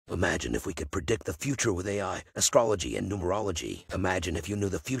Imagine if we could predict the future with AI, astrology, and numerology. Imagine if you knew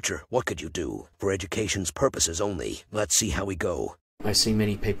the future, what could you do? For education's purposes only. Let's see how we go. I see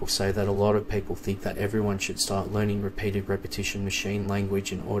many people say that a lot of people think that everyone should start learning repeated repetition machine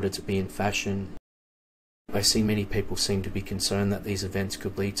language in order to be in fashion. I see many people seem to be concerned that these events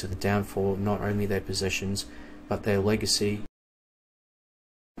could lead to the downfall of not only their possessions, but their legacy.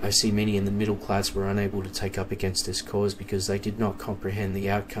 I see many in the middle class were unable to take up against this cause because they did not comprehend the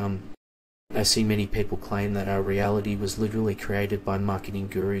outcome. I see many people claim that our reality was literally created by marketing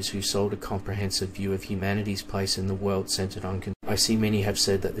gurus who sold a comprehensive view of humanity's place in the world centered on I see many have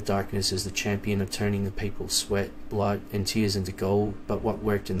said that the darkness is the champion of turning the people's sweat, blood, and tears into gold, but what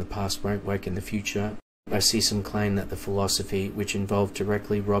worked in the past won't work in the future. I see some claim that the philosophy, which involved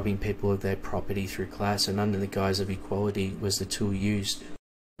directly robbing people of their property through class and under the guise of equality, was the tool used.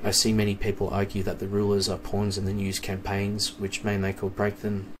 I see many people argue that the rulers are pawns in the news campaigns, which may make or break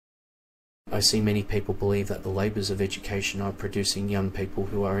them. I see many people believe that the labours of education are producing young people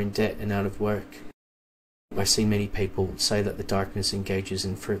who are in debt and out of work. I see many people say that the darkness engages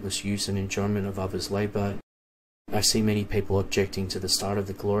in fruitless use and enjoyment of others' labour. I see many people objecting to the start of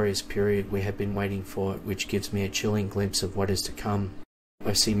the glorious period we have been waiting for, which gives me a chilling glimpse of what is to come.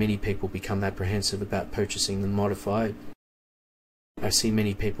 I see many people become apprehensive about purchasing them modified. I see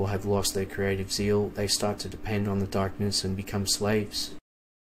many people have lost their creative zeal, they start to depend on the darkness and become slaves.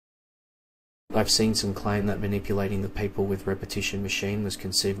 I've seen some claim that manipulating the people with repetition machine was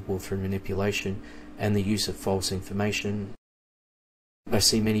conceivable through manipulation and the use of false information. I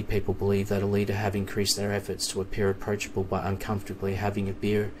see many people believe that a leader have increased their efforts to appear approachable by uncomfortably having a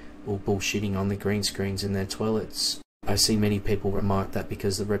beer or bullshitting on the green screens in their toilets. I see many people remark that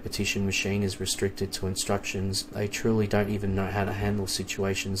because the repetition machine is restricted to instructions, they truly don't even know how to handle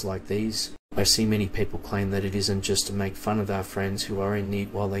situations like these. I see many people claim that it isn't just to make fun of our friends who are in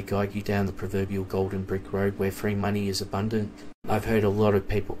need while they guide you down the proverbial golden brick road where free money is abundant. I've heard a lot of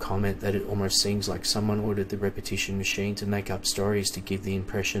people comment that it almost seems like someone ordered the repetition machine to make up stories to give the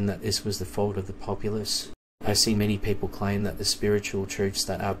impression that this was the fault of the populace. I see many people claim that the spiritual truths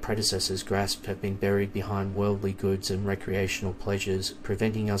that our predecessors grasped have been buried behind worldly goods and recreational pleasures,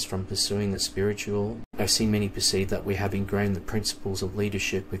 preventing us from pursuing the spiritual. I see many perceive that we have ingrained the principles of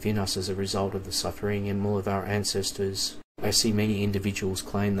leadership within us as a result of the suffering and will of our ancestors. I see many individuals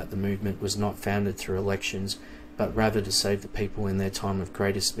claim that the movement was not founded through elections, but rather to save the people in their time of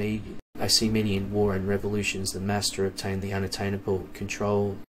greatest need. I see many in war and revolutions the master obtained the unattainable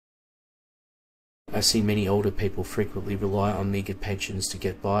control. I see many older people frequently rely on meagre pensions to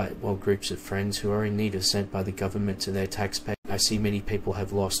get by, while groups of friends who are in need are sent by the government to their taxpayers. I see many people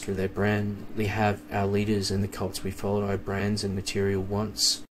have lost through their brand. We have our leaders and the cults we follow our brands and material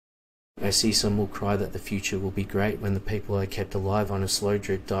wants. I see some will cry that the future will be great when the people are kept alive on a slow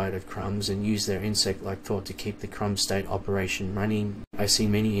drip diet of crumbs and use their insect-like thought to keep the crumb state operation running. I see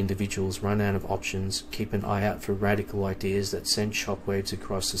many individuals run out of options, keep an eye out for radical ideas that send shockwaves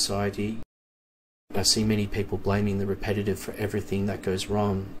across society. I see many people blaming the repetitive for everything that goes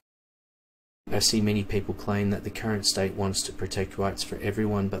wrong. I see many people claim that the current state wants to protect rights for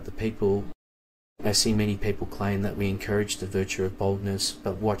everyone but the people. I see many people claim that we encourage the virtue of boldness,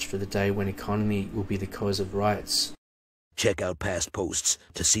 but watch for the day when economy will be the cause of riots. Check out past posts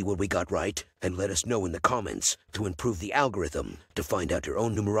to see what we got right, and let us know in the comments to improve the algorithm. To find out your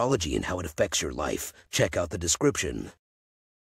own numerology and how it affects your life, check out the description.